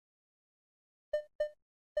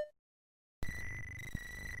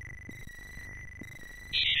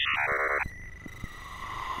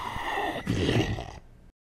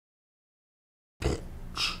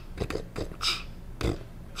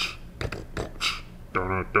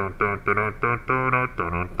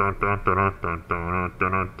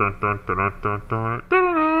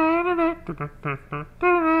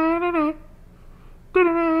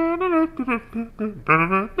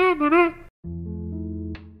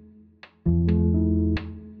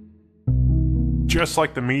Just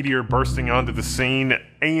like the meteor bursting onto the scene,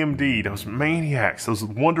 AMD, those maniacs, those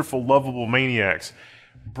wonderful, lovable maniacs,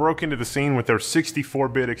 broke into the scene with their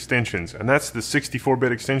 64-bit extensions. And that's the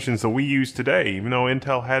 64-bit extensions that we use today, even though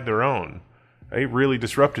Intel had their own. They really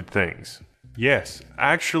disrupted things. Yes,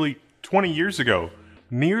 actually, 20 years ago,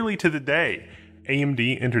 nearly to the day,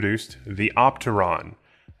 AMD introduced the Opteron,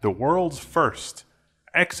 the world's first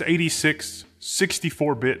x86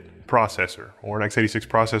 64-bit processor, or an x86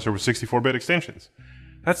 processor with 64-bit extensions.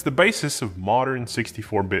 That's the basis of modern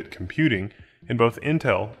 64-bit computing in both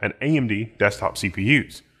Intel and AMD desktop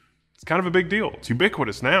CPUs. It's kind of a big deal. It's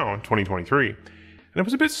ubiquitous now in 2023. And it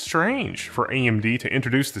was a bit strange for AMD to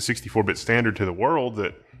introduce the 64-bit standard to the world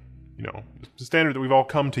that, the standard that we've all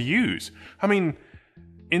come to use. I mean,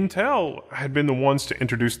 Intel had been the ones to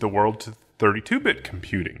introduce the world to 32-bit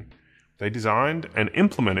computing. They designed and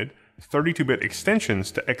implemented 32-bit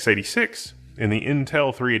extensions to x86 in the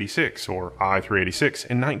Intel 386 or i386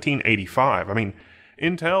 in 1985. I mean,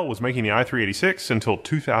 Intel was making the i386 until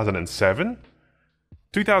 2007.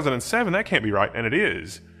 2007, that can't be right, and it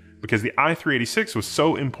is, because the i386 was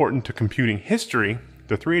so important to computing history.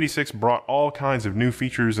 The 386 brought all kinds of new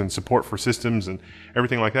features and support for systems and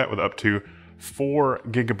everything like that, with up to 4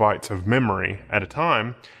 gigabytes of memory at a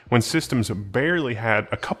time when systems barely had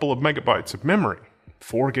a couple of megabytes of memory.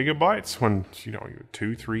 4 gigabytes when,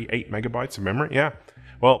 2, 3, 8 megabytes of memory? Yeah.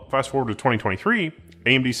 Well, fast forward to 2023,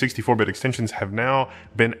 AMD 64-bit extensions have now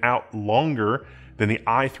been out longer than the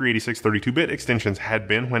i386 32-bit extensions had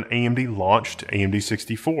been when AMD launched AMD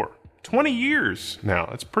 64. 20 years now.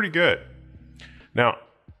 That's pretty good. Now,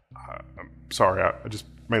 I'm sorry, I just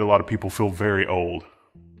made a lot of people feel very old.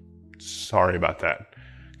 Sorry about that,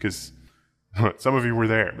 because some of you were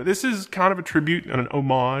there. But this is kind of a tribute and an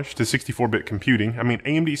homage to 64-bit computing. I mean,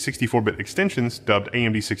 AMD 64-bit extensions, dubbed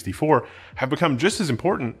AMD 64, have become just as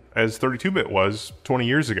important as 32-bit was 20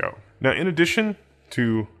 years ago. Now, in addition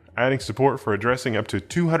to adding support for addressing up to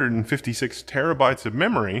 256 terabytes of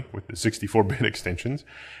memory with the 64-bit extensions,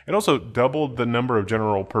 it also doubled the number of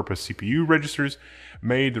general-purpose CPU registers,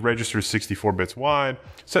 made the registers 64 bits wide,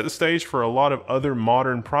 set the stage for a lot of other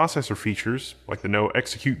modern processor features, like the no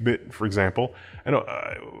execute bit, for example, and,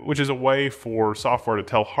 which is a way for software to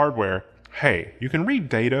tell hardware, hey, you can read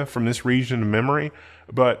data from this region of memory,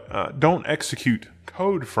 but don't execute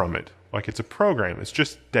code from it like it's a program. It's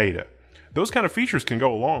just data. Those kind of features can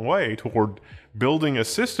go a long way toward building a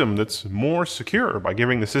system that's more secure by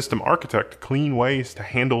giving the system architect clean ways to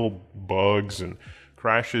handle bugs and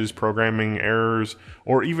crashes, programming errors,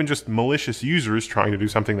 or even just malicious users trying to do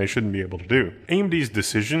something they shouldn't be able to do. AMD's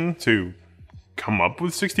decision to come up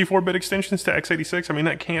with 64-bit extensions to x86, I mean,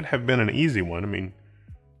 that can't have been an easy one. I mean,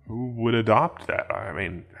 who would adopt that? I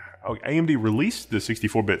mean, AMD released the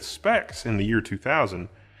 64-bit specs in the year 2000.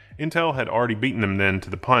 Intel had already beaten them then to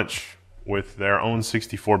the punch with their own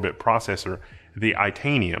 64-bit processor, the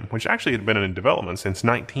Itanium, which actually had been in development since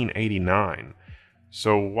 1989.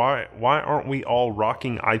 So why aren't we all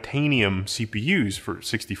rocking Itanium CPUs for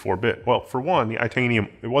 64-bit? Well, for one, the Itanium,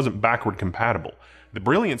 it wasn't backward compatible. The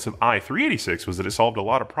brilliance of i386 was that it solved a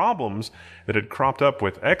lot of problems that had cropped up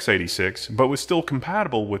with x86, but was still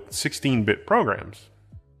compatible with 16-bit programs.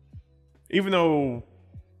 Even though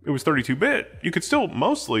it was 32-bit, you could still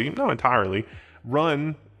mostly, not entirely,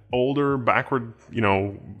 run older, backward,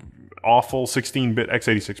 awful 16-bit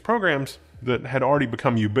x86 programs that had already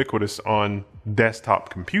become ubiquitous on desktop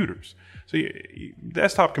computers. So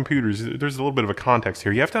desktop computers, there's a little bit of a context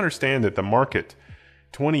here. You have to understand that the market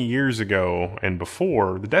 20 years ago and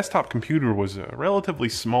before, the desktop computer was a relatively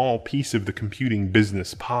small piece of the computing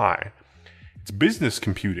business pie. It's business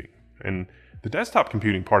computing, and the desktop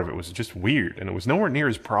computing part of it was just weird, and it was nowhere near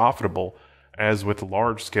as profitable as with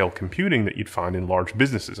large-scale computing that you'd find in large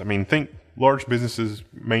businesses. I mean, think large businesses,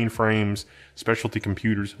 mainframes, specialty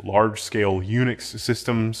computers, large-scale Unix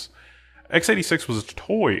systems. x86 was a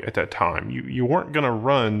toy at that time. You weren't going to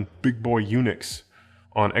run big boy Unix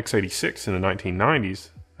on x86 in the 1990s.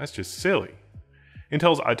 That's just silly.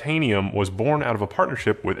 Intel's Itanium was born out of a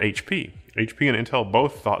partnership with HP. HP and Intel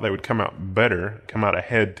both thought they would come out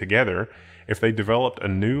ahead together, if they developed a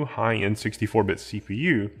new high-end 64-bit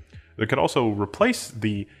CPU that could also replace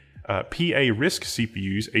the PA RISC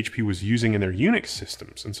CPUs HP was using in their Unix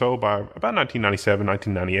systems. And so by about 1997,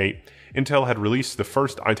 1998, Intel had released the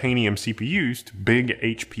first Itanium CPUs to big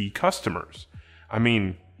HP customers. I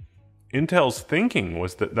mean, Intel's thinking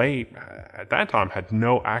was that they, at that time, had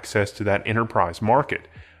no access to that enterprise market,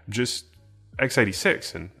 just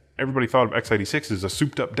x86, and everybody thought of x86 as a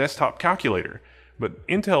souped-up desktop calculator. But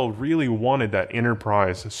Intel really wanted that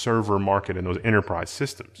enterprise server market and those enterprise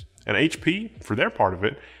systems. And HP, for their part of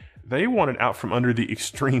it, they wanted out from under the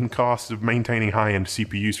extreme costs of maintaining high-end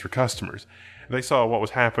CPUs for customers. They saw what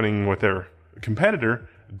was happening with their competitor,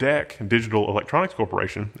 DEC, Digital Electronics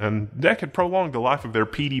Corporation, and DEC had prolonged the life of their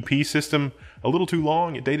PDP system a little too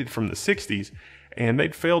long. It dated from the 60s, and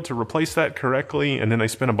they'd failed to replace that correctly, and then they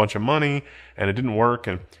spent a bunch of money, and it didn't work.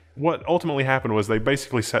 And what ultimately happened was they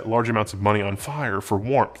basically set large amounts of money on fire for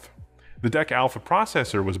warmth. The DEC Alpha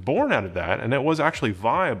processor was born out of that, and it was actually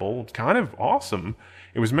viable, kind of awesome.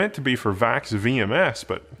 It was meant to be for VAX VMS,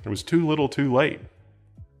 but it was too little too late.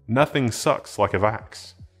 Nothing sucks like a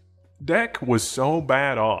VAX. DEC was so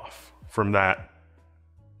bad off from that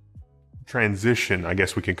transition, I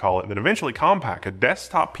guess we could call it, that eventually Compaq, a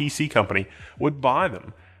desktop PC company, would buy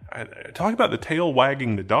them. Talk about the tail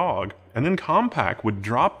wagging the dog, and then Compaq would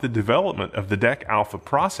drop the development of the DEC Alpha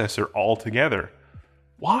processor altogether.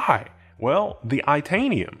 Why? Well, the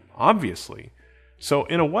Itanium, obviously. So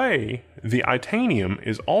in a way, the Itanium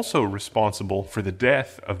is also responsible for the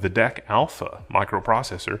death of the DEC Alpha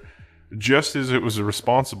microprocessor, just as it was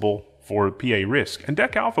responsible for PA RISC. And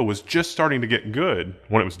DEC Alpha was just starting to get good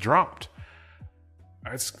when it was dropped.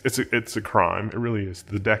 It's a crime. It really is.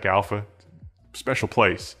 The DEC Alpha, special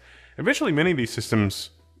place. Eventually, many of these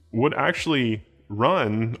systems would actually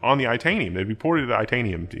run on the Itanium. They'd be ported to the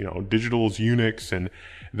Itanium. You know, Digital's Unix and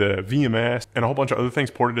the VMS and a whole bunch of other things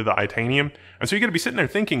ported to the Itanium. And so you're going to be sitting there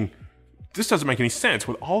thinking, this doesn't make any sense.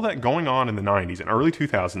 With all that going on in the 90s and early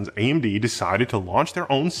 2000s, AMD decided to launch their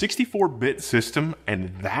own 64-bit system,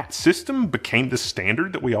 and that system became the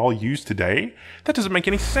standard that we all use today? That doesn't make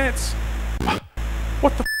any sense.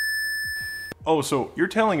 What the Oh, so you're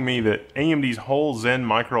telling me that AMD's whole Zen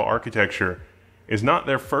microarchitecture is not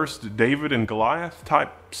their first David and Goliath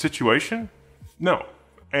type situation? No.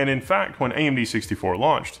 And in fact, when AMD 64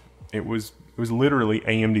 launched, it was literally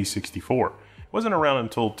AMD 64. It wasn't around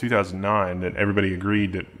until 2009 that everybody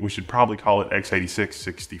agreed that we should probably call it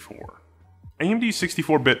x86-64. AMD's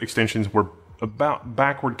 64-bit extensions were about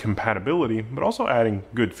backward compatibility, but also adding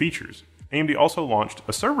good features. AMD also launched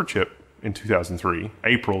a server chip in 2003,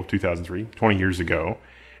 April of 2003, 20 years ago,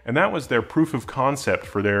 and that was their proof of concept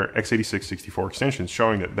for their x86-64 extensions,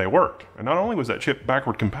 showing that they worked. And not only was that chip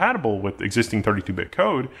backward compatible with existing 32-bit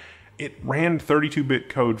code, it ran 32-bit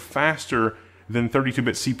code faster than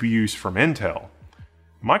 32-bit CPUs from Intel.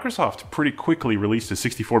 Microsoft pretty quickly released a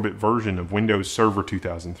 64-bit version of Windows Server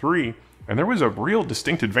 2003, and there was a real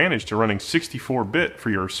distinct advantage to running 64-bit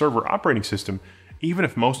for your server operating system, even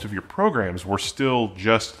if most of your programs were still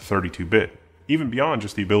just 32-bit, even beyond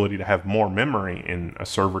just the ability to have more memory in a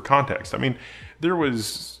server context. I mean, there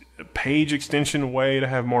was a page extension way to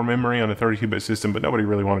have more memory on a 32-bit system, but nobody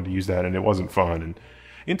really wanted to use that, and it wasn't fun. And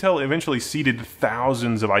Intel eventually seeded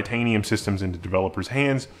thousands of Itanium systems into developers'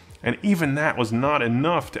 hands, and even that was not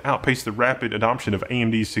enough to outpace the rapid adoption of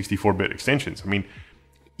AMD's 64-bit extensions. I mean,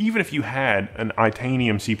 even if you had an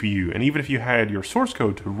Itanium CPU, and even if you had your source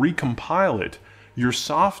code to recompile it, your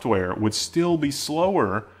software would still be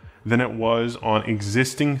slower than it was on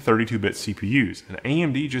existing 32-bit CPUs. And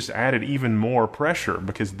AMD just added even more pressure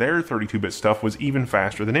because their 32-bit stuff was even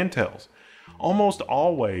faster than Intel's. Almost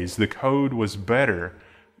always the code was better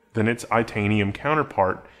than its Itanium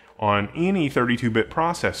counterpart on any 32-bit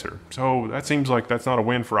processor. So that seems like that's not a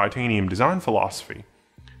win for Itanium design philosophy.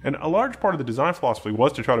 And a large part of the design philosophy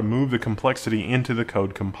was to try to move the complexity into the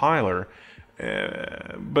code compiler,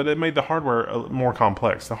 but it made the hardware more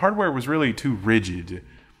complex. The hardware was really too rigid.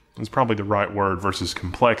 It's probably the right word versus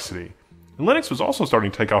complexity. And Linux was also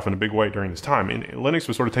starting to take off in a big way during this time. And Linux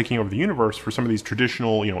was sort of taking over the universe for some of these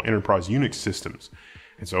traditional, enterprise Unix systems.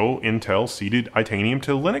 And so Intel ceded Itanium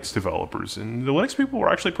to Linux developers. And the Linux people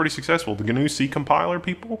were actually pretty successful. The GNU C compiler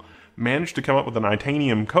people managed to come up with an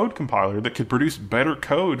Itanium code compiler that could produce better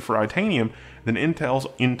code for Itanium than Intel's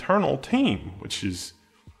internal team, which is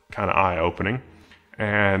kind of eye-opening.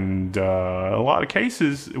 And a lot of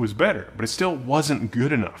cases, it was better, but it still wasn't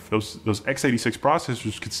good enough. Those x86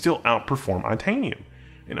 processors could still outperform Itanium.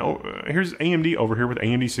 Here's AMD over here with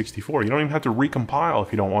AMD 64. You don't even have to recompile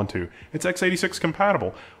if you don't want to. It's x86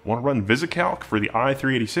 compatible. Want to run VisiCalc for the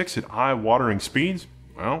i386 at eye-watering speeds?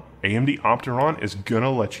 Well, AMD Opteron is going to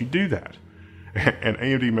let you do that. And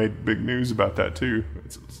AMD made big news about that too.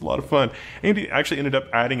 It's a lot of fun. AMD actually ended up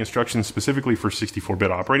adding instructions specifically for 64-bit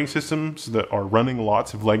operating systems that are running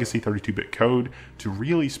lots of legacy 32-bit code to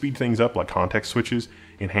really speed things up, like context switches.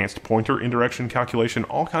 enhanced pointer indirection calculation,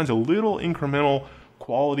 all kinds of little incremental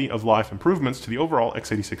quality of life improvements to the overall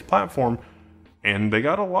x86 platform, and they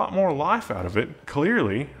got a lot more life out of it,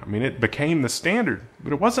 clearly. I mean, it became the standard,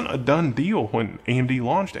 but it wasn't a done deal when AMD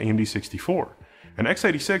launched AMD 64. And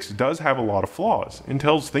x86 does have a lot of flaws.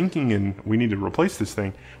 Intel's thinking in we need to replace this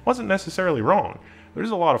thing wasn't necessarily wrong. There's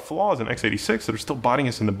a lot of flaws in x86 that are still biting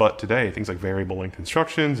us in the butt today, things like variable length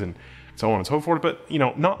instructions and so on and so forth. But,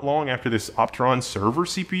 not long after this Opteron server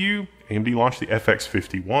CPU, AMD launched the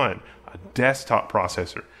FX51, a desktop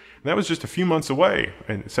processor. And that was just a few months away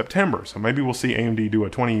in September, so maybe we'll see AMD do a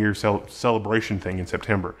 20-year celebration thing in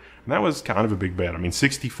September. And that was kind of a big bet. I mean,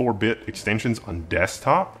 64-bit extensions on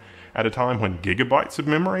desktop at a time when gigabytes of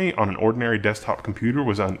memory on an ordinary desktop computer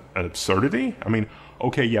was an absurdity. I mean,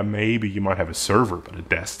 okay, yeah, maybe you might have a server, but a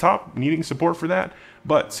desktop needing support for that?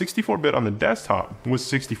 But 64-bit on the desktop was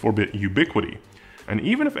 64-bit ubiquity. And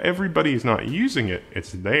even if everybody is not using it,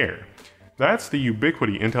 it's there. That's the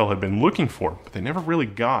ubiquity Intel had been looking for, but they never really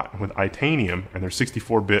got with Itanium and their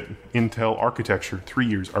 64-bit Intel architecture 3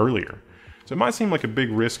 years earlier. So it might seem like a big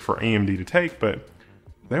risk for AMD to take, but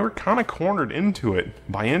they were kind of cornered into it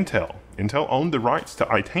by Intel. Intel owned the rights to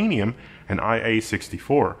Itanium and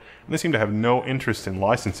IA64, and they seem to have no interest in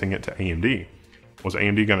licensing it to AMD. Was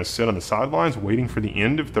AMD going to sit on the sidelines waiting for the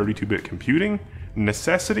end of 32-bit computing?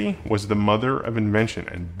 Necessity was the mother of invention,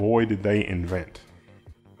 and boy did they invent.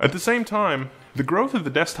 At the same time, the growth of the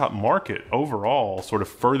desktop market overall sort of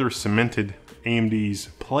further cemented AMD's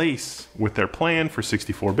place with their plan for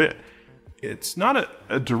 64-bit. It's not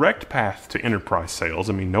a direct path to enterprise sales.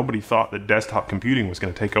 I mean, nobody thought that desktop computing was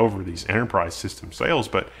going to take over these enterprise system sales,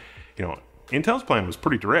 but, Intel's plan was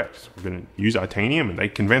pretty direct. We're going to use Itanium, and they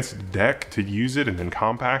convinced DEC to use it, and then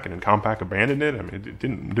Compaq, and then Compaq abandoned it. I mean, it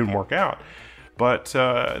didn't work out. But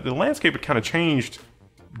the landscape had kind of changed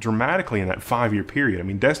dramatically in that 5-year period. I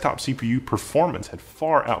mean, desktop CPU performance had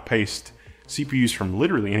far outpaced CPUs from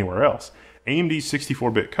literally anywhere else. AMD's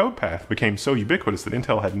 64-bit code path became so ubiquitous that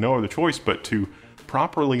Intel had no other choice but to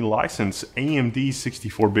properly license AMD's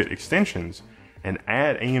 64-bit extensions and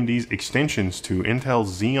add AMD's extensions to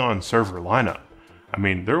Intel's Xeon server lineup. I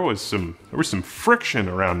mean, there was some friction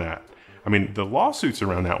around that. I mean, the lawsuits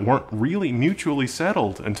around that weren't really mutually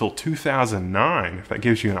settled until 2009, if that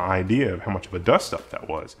gives you an idea of how much of a dust-up that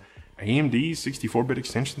was. AMD's 64-bit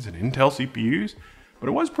extensions and Intel CPUs? But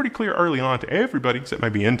it was pretty clear early on to everybody, except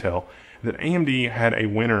maybe Intel, that AMD had a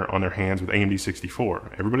winner on their hands with AMD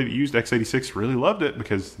 64. Everybody that used x86 really loved it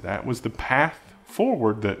because that was the path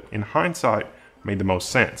forward that, in hindsight, made the most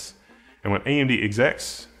sense. And when AMD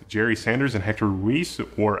execs Jerry Sanders and Hector Ruiz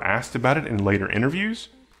were asked about it in later interviews,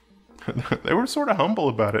 they were sort of humble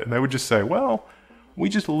about it, and they would just say, well, we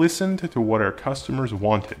just listened to what our customers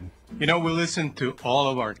wanted. We listen to all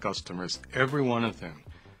of our customers, every one of them.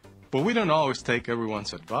 But we don't always take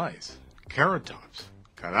everyone's advice. Carrot tops.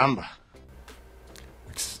 Caramba.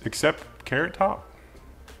 Except Carrot Top?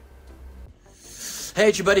 Hey,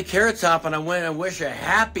 it's your buddy Carrot Top, and I want to wish a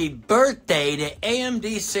happy birthday to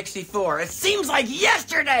AMD 64. It seems like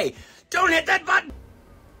yesterday! Don't hit that button!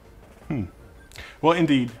 Well,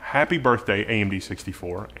 indeed, happy birthday, AMD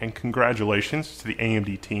 64, and congratulations to the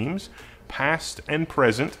AMD teams, past and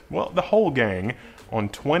present, well, the whole gang, on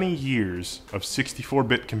 20 years of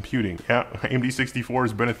 64-bit computing. Yeah, AMD 64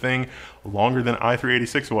 has been a thing longer than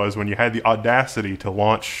i386 was when you had the audacity to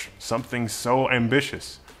launch something so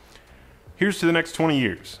ambitious. Here's to the next 20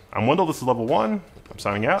 years. I'm Wendell, this is Level 1. I'm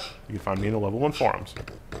signing out. You can find me in the Level 1 forums.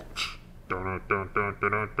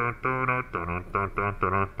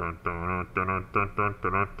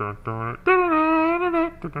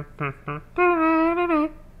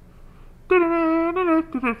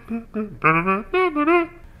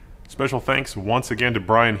 Special thanks once again to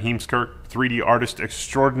Bryan Heemskerk, 3D artist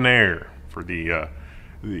extraordinaire, for the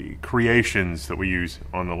creations that we use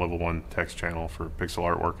on the Level 1 text channel for pixel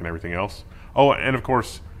artwork and everything else. Oh, and of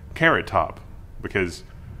course, Carrot Top, because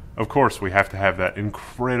of course we have to have that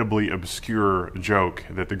incredibly obscure joke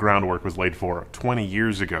that the groundwork was laid for 20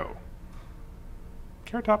 years ago.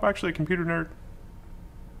 Carrot Top actually a computer nerd?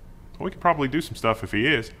 Well, we could probably do some stuff if he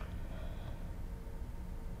is.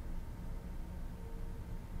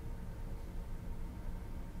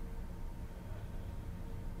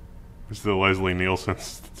 It's the Leslie Nielsen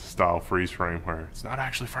style freeze frame where it's not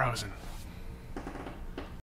actually frozen.